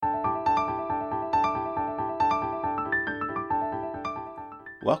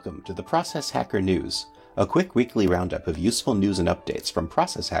Welcome to the Process Hacker News, a quick weekly roundup of useful news and updates from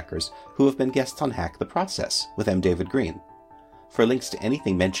process hackers who have been guests on Hack the Process with M. David Green. For links to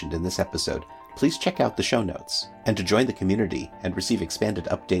anything mentioned in this episode, please check out the show notes. And to join the community and receive expanded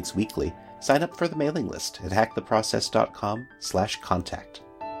updates weekly, sign up for the mailing list at hacktheprocess.com/contact.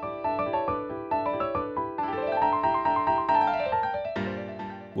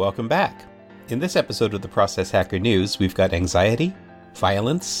 Welcome back. In this episode of the Process Hacker News, we've got anxiety,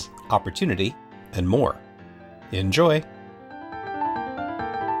 violence, opportunity, and more. Enjoy!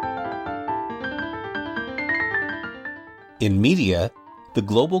 In media, the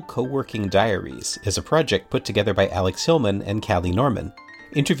Global Co-working Diaries is a project put together by Alex Hillman and Callie Norman,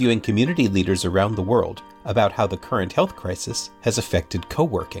 interviewing community leaders around the world about how the current health crisis has affected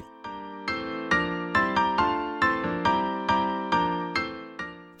co-working.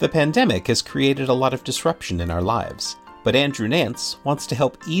 The pandemic has created a lot of disruption in our lives, but Andrew Nance wants to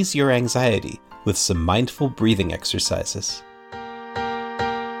help ease your anxiety with some mindful breathing exercises.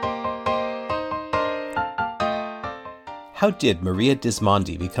 How did Maria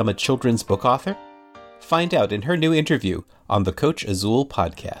Dismondi become a children's book author? Find out in her new interview on the Coach Azul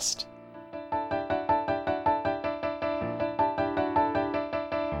podcast.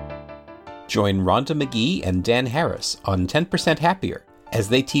 Join Rhonda McGee and Dan Harris on 10% Happier as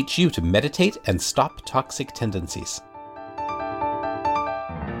they teach you to meditate and stop toxic tendencies.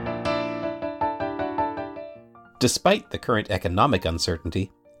 Despite the current economic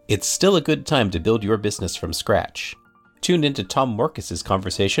uncertainty, it's still a good time to build your business from scratch. Tune into Tom Morkes'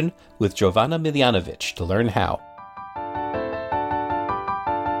 conversation with Jovana Miljanovic to learn how.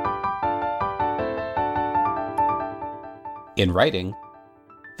 In writing,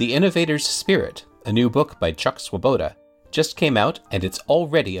 The Innovator's Spirit, a new book by Chuck Swoboda, just came out and it's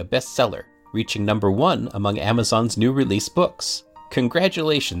already a bestseller, reaching #1 among Amazon's new release books.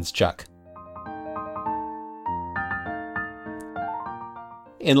 Congratulations, Chuck!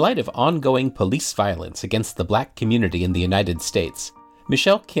 In light of ongoing police violence against the Black community in the United States,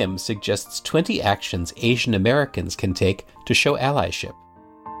 Michelle Kim suggests 20 actions Asian Americans can take to show allyship.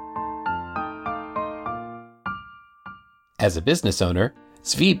 As a business owner,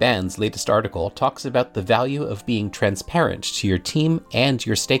 Zvi Band's latest article talks about the value of being transparent to your team and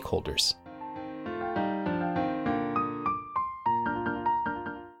your stakeholders.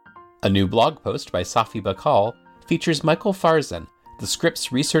 A new blog post by Safi Bakal features Michael Farzan, the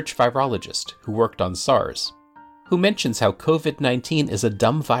Scripps research virologist who worked on SARS, who mentions how COVID-19 is a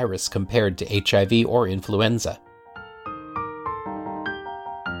dumb virus compared to HIV or influenza.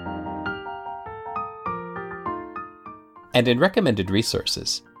 And in recommended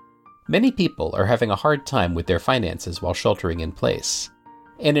resources, many people are having a hard time with their finances while sheltering in place.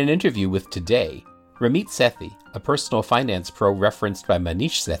 In an interview with Today, Ramit Sethi, a personal finance pro referenced by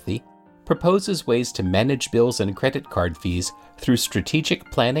Manish Sethi, proposes ways to manage bills and credit card fees through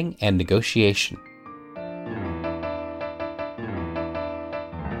strategic planning and negotiation.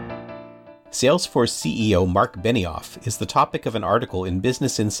 Salesforce CEO Mark Benioff is the topic of an article in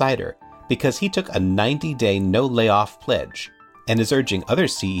Business Insider because he took a 90-day no-layoff pledge and is urging other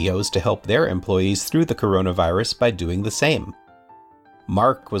CEOs to help their employees through the coronavirus by doing the same.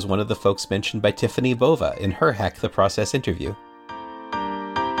 Mark was one of the folks mentioned by Tiffany Bova in her Hack the Process interview.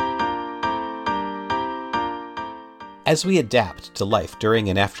 As we adapt to life during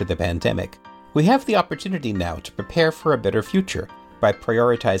and after the pandemic, we have the opportunity now to prepare for a better future by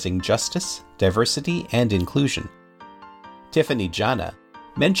prioritizing justice, diversity, and inclusion. Tiffany Jana,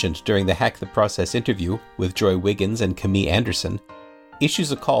 mentioned during the Hack the Process interview with Joy Wiggins and Camille Anderson,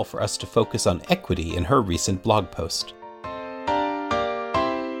 issues a call for us to focus on equity in her recent blog post.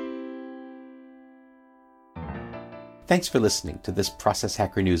 Thanks for listening to this Process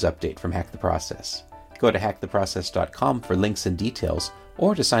Hacker News update from Hack the Process. Go to hacktheprocess.com for links and details,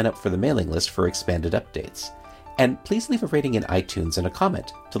 or to sign up for the mailing list for expanded updates. And please leave a rating in iTunes and a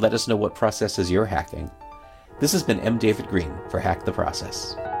comment to let us know what processes you're hacking. This has been M. David Green for Hack the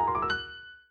Process.